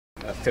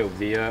Phil,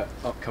 the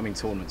upcoming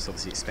tournament's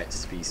obviously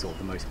expected to be sort of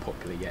the most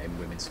popular yet in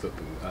women's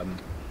football.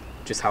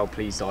 Just how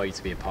pleased are you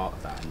to be a part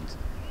of that, and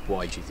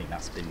why do you think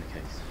that's been the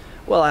case?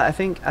 Well, I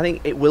think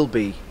it will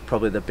be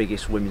probably the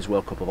biggest Women's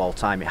World Cup of all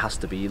time. It has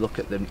to be. You look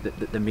at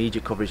the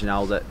media coverage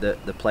now that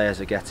the players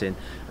are getting,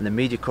 and the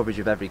media coverage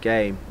of every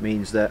game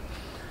means that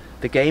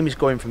the game is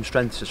going from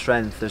strength to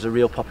strength. There's a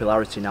real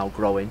popularity now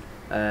growing.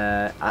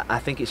 I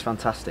think it's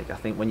fantastic. I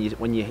think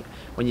when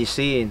you're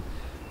seeing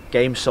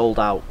games sold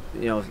out,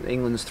 you know,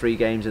 England's 3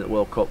 games in the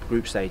World Cup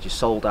group stage is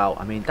sold out.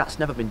 I mean, that's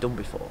never been done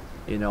before,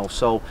 you know.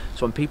 So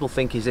when people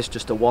think, is this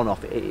just a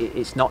one-off?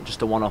 It's not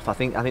just a one-off. I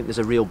think there's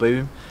a real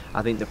boom.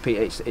 I think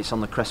it's on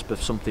the cusp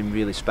of something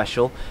really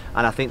special,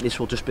 and I think this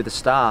will just be the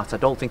start. I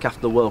don't think after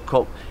the World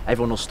Cup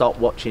everyone will stop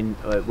watching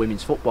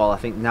women's football. I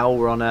think now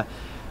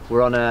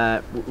we're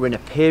in a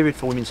period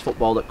for women's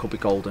football that could be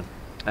golden,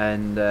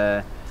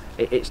 and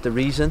it's the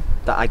reason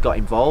that I got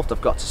involved.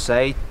 I've got to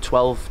say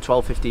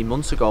 15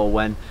 months ago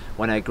when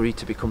I agreed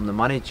to become the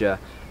manager,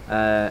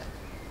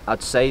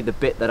 I'd say the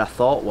bit that I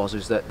thought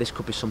is that this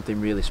could be something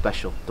really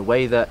special. The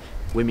way that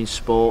women's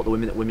sport,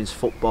 women's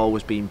football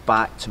was being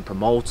backed and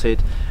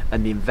promoted,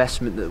 and the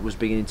investment that was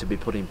beginning to be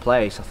put in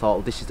place, I thought,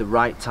 well, this is the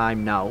right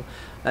time now,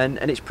 and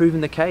it's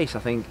proven the case. I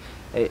think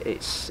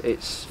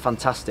it's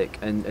fantastic,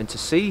 and to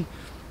see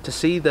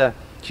the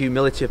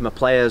humility of my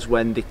players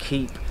when they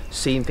keep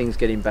seeing things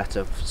getting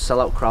better.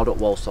 Sell-out crowd at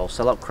Walsall,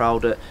 sell-out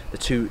crowd at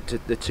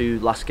the two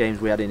last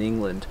games we had in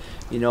England.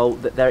 You know,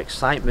 that their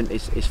excitement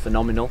is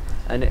phenomenal,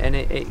 and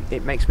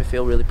it makes me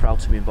feel really proud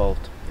to be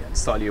involved. Yeah, and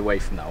slightly away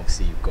from that,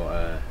 obviously you've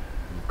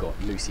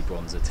got Lucy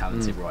Bronze, a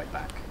talented right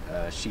back.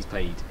 She's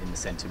played in the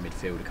centre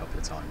midfield a couple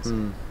of times.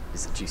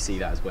 Do you see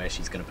that as where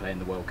she's going to play in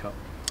the World Cup?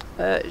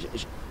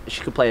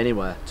 She could play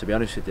anywhere, to be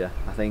honest with you.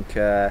 I think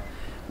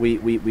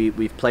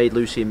we've played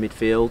Lucy in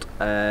midfield.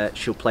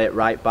 She'll play at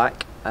right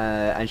back.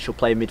 And she'll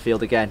play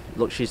midfield again.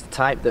 Look, she's the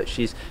type that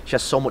she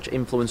has so much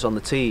influence on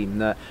the team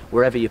that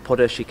wherever you put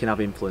her, she can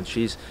have influence.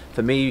 She's,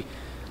 for me,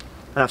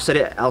 and I've said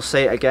it, I'll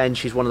say it again,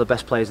 she's one of the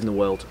best players in the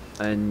world,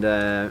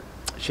 and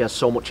she has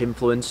so much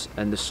influence,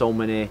 and there's so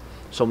many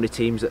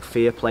teams that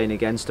fear playing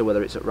against her,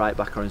 whether it's at right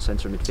back or in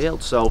centre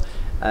midfield. So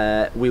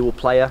we will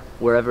play her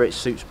wherever it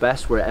suits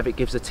best, wherever it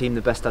gives the team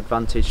the best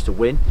advantage to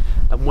win,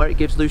 and where it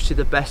gives Lucy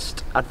the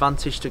best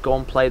advantage to go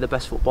and play the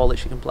best football that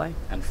she can play.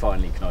 And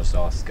finally, can I just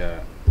ask,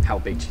 how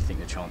big do you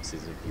think the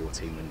chances of your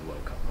team winning the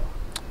World Cup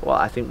are? Well,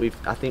 I think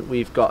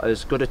we've got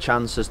as good a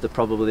chance as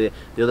probably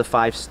the other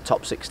 5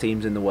 top 6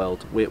 teams in the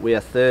world. We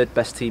are 3rd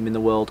best team in the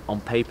world on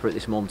paper at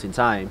this moment in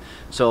time.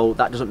 So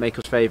that doesn't make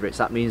us favourites.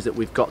 That means that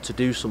we've got to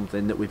do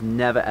something that we've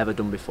never ever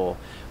done before.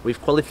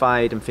 We've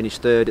qualified and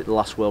finished 3rd at the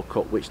last World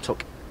Cup, which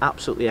took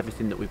absolutely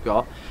everything that we've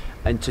got.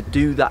 And to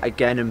do that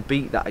again and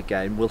beat that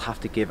again, we'll have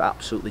to give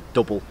absolutely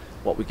double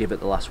what we give at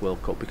the last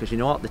World Cup. Because you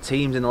know what, the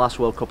teams in the last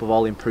World Cup have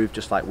all improved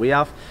just like we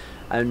have.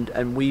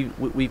 And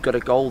we've got a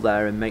goal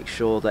there, and make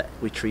sure that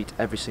we treat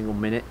every single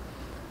minute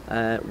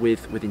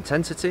with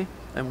intensity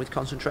and with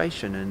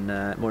concentration,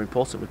 and more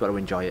important, we've got to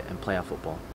enjoy it and play our football.